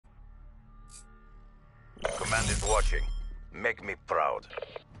Command is watching. Make me proud.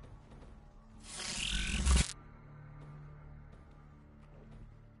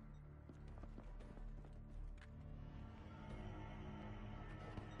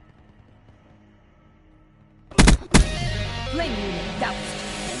 Flame unit doused.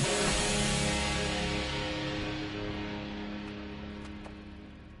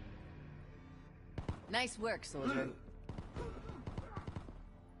 Nice work, soldier.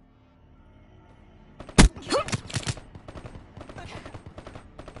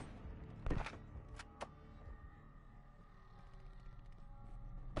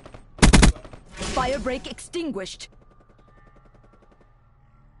 Fire break extinguished.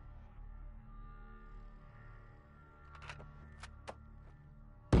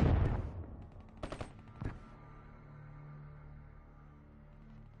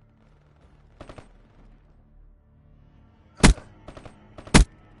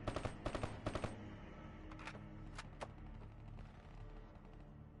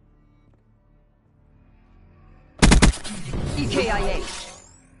 EKIA.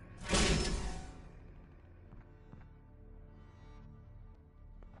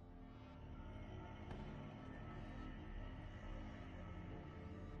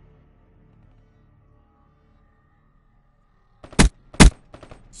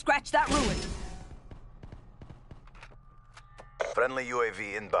 Scratch that ruin. Friendly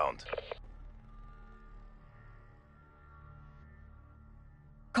UAV inbound.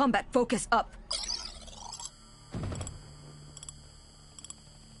 Combat focus up.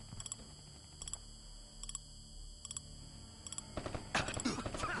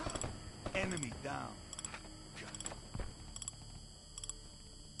 Enemy down.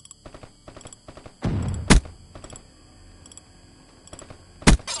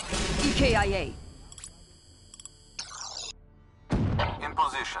 EKIA. In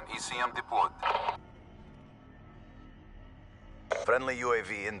position. ECM deployed. Friendly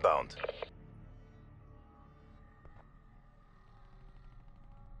UAV inbound.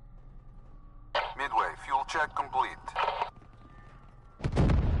 Midway. Fuel check complete.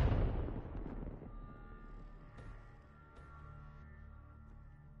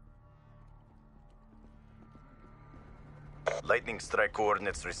 Lightning strike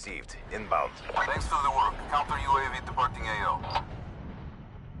coordinates received. Inbound. Thanks for the work. Counter UAV departing AO.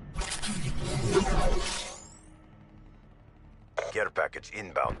 Care package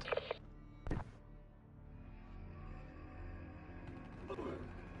inbound.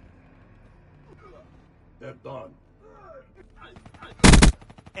 They're done.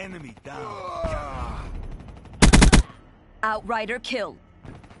 Enemy down. Outrider kill.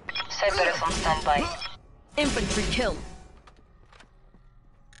 Cerberus on standby. Infantry kill.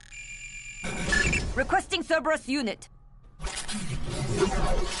 Requesting Cerberus unit.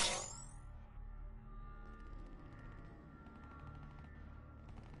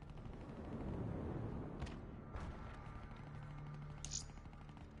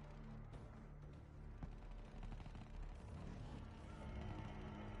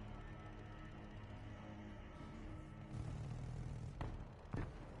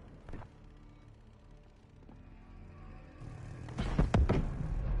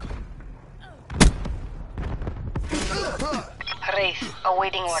 Wraith,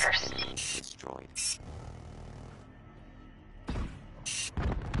 awaiting orders. Destroyed.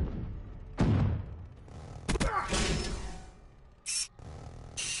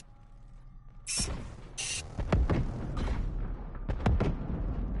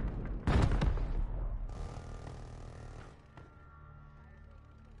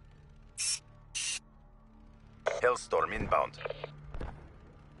 Hellstorm inbound.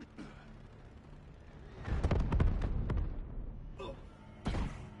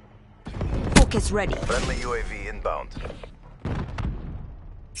 Focus ready. Friendly UAV inbound.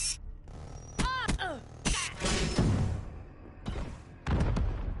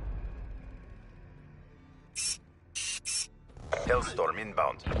 Hellstorm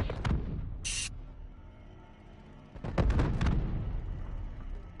inbound.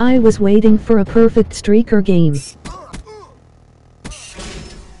 I was waiting for a perfect streaker game.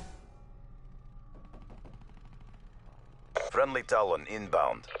 Friendly Talon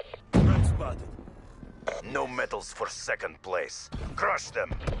inbound. Threat spotted. No medals for second place. Crush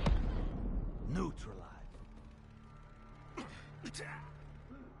them. Neutralized.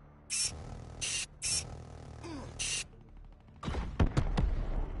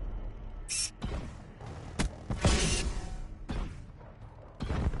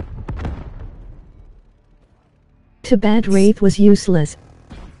 Too bad Wraith was useless.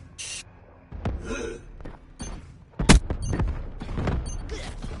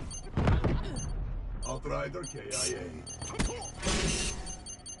 I'll Outrider KIA.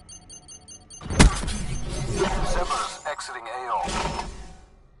 Cerberus exiting AO.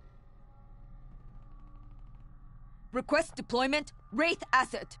 Request deployment. Wraith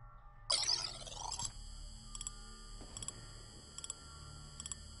asset.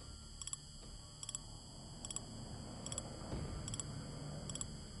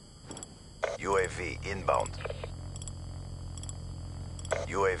 UAV inbound.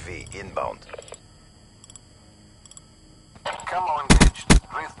 UAV inbound. Camo engaged.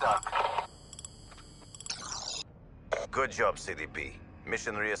 Wraith dark. Good job, CDP.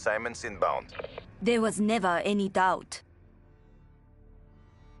 Mission reassignments inbound. There was never any doubt.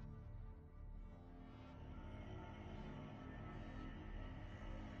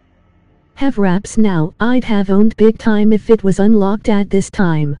 Have wraps now. I'd have owned big time if it was unlocked at this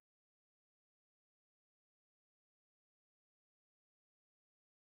time.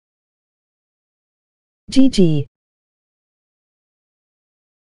 GG.